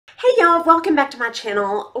Hey y'all, welcome back to my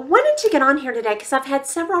channel. I wanted to get on here today because I've had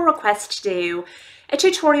several requests to do a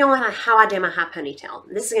tutorial on how I do my high ponytail.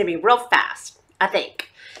 This is going to be real fast, I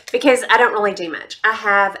think, because I don't really do much. I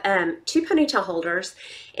have two ponytail holders,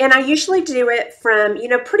 and I usually do it from,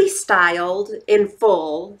 pretty styled in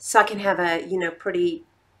full, so I can have a, pretty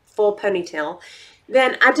full ponytail.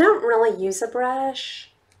 Then I don't really use a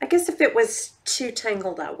brush. I guess if it was too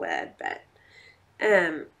tangled, I would, but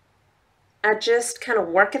I just kind of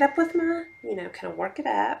work it up with my, kind of work it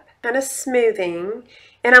up, kind of smoothing,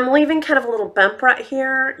 and I'm leaving kind of a little bump right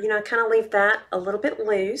here. I kind of leave that a little bit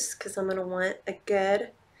loose because I'm going to want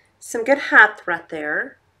some good height right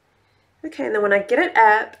there. Okay, and then when I get it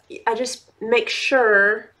up, I just make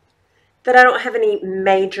sure that I don't have any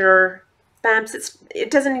major bumps. It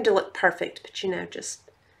doesn't need to look perfect, but just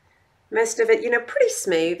most of it, pretty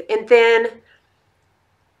smooth. And then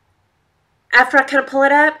after I kind of pull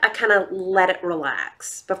it up, I kind of let it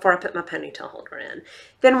relax before I put my ponytail holder in.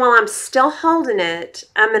 Then while I'm still holding it,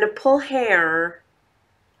 I'm going to pull hair,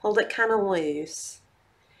 hold it kind of loose.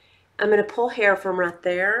 I'm going to pull hair from right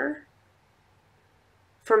there,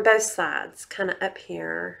 from both sides, kind of up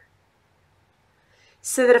here,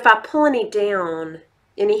 so that if I pull any down,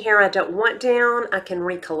 any hair I don't want down, I can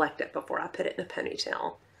recollect it before I put it in a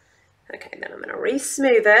ponytail. Okay, then I'm going to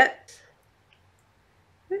re-smooth it.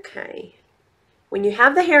 Okay. When you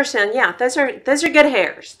have the hairs down, yeah, those are good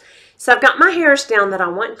hairs. So I've got my hairs down that I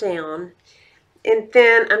want down, and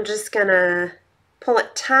then I'm just gonna pull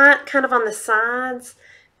it tight, kind of on the sides,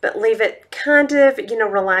 but leave it kind of,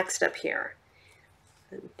 relaxed up here.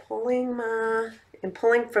 And pulling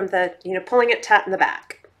from the, pulling it tight in the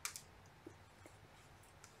back.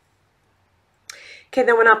 Okay,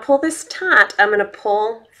 then when I pull this tight, I'm gonna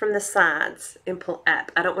pull from the sides and pull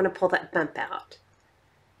up. I don't want to pull that bump out.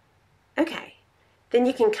 Okay. Then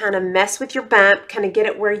you can kind of mess with your bump, kind of get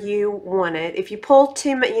it where you want it. If you pull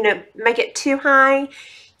too much, make it too high,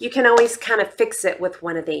 you can always kind of fix it with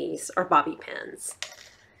one of these or bobby pins.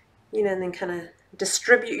 And then kind of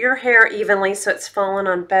distribute your hair evenly so it's falling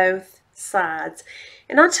on both sides.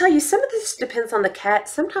 And I'll tell you, some of this depends on the cut.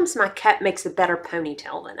 Sometimes my cut makes a better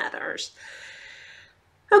ponytail than others.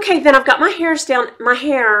 Okay, then I've got my hairs down, my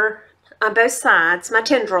hair on both sides, my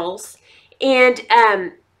tendrils, and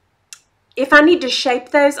if I need to shape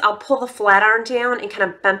those, I'll pull the flat iron down and kind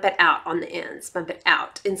of bump it out on the ends, bump it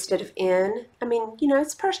out instead of in. I mean,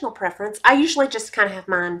 it's personal preference. I usually just kind of have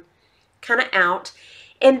mine kind of out.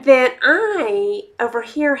 And then I, over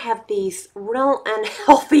here, have these real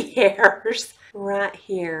unhealthy hairs right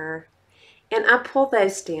here. And I pull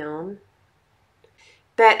those down.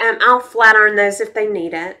 But I'll flat iron those if they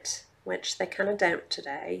need it, which they kind of don't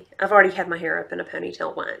today. I've already had my hair up in a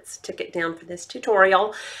ponytail once. Took it down for this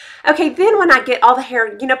tutorial. Okay, then when I get all the hair,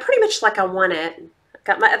 pretty much like I want it, I've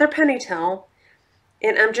got my other ponytail,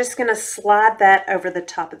 and I'm just going to slide that over the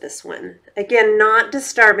top of this one. Again, not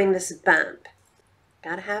disturbing this bump.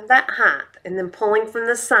 Got to have that height. And then pulling from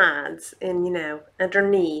the sides and,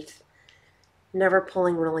 underneath. Never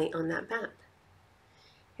pulling really on that bump.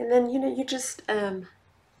 And then, you just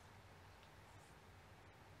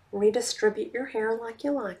redistribute your hair like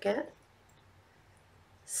you like it.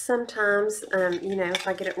 Sometimes, if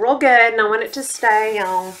I get it real good and I want it to stay,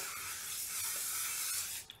 I'll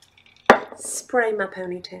spray my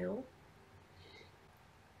ponytail,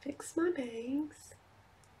 fix my bangs.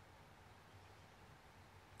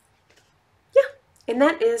 Yeah, and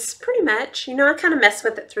that is pretty much, I kind of mess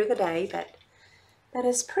with it through the day, but that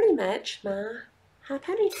is pretty much my high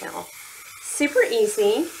ponytail. Super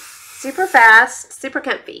easy. Super fast, super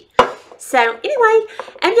comfy. So anyway,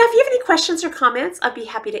 and yeah, if you have any questions or comments, I'd be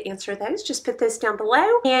happy to answer those. Just put those down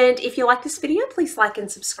below. And if you like this video, please like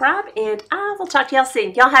and subscribe. And I will talk to y'all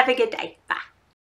soon. Y'all have a good day. Bye.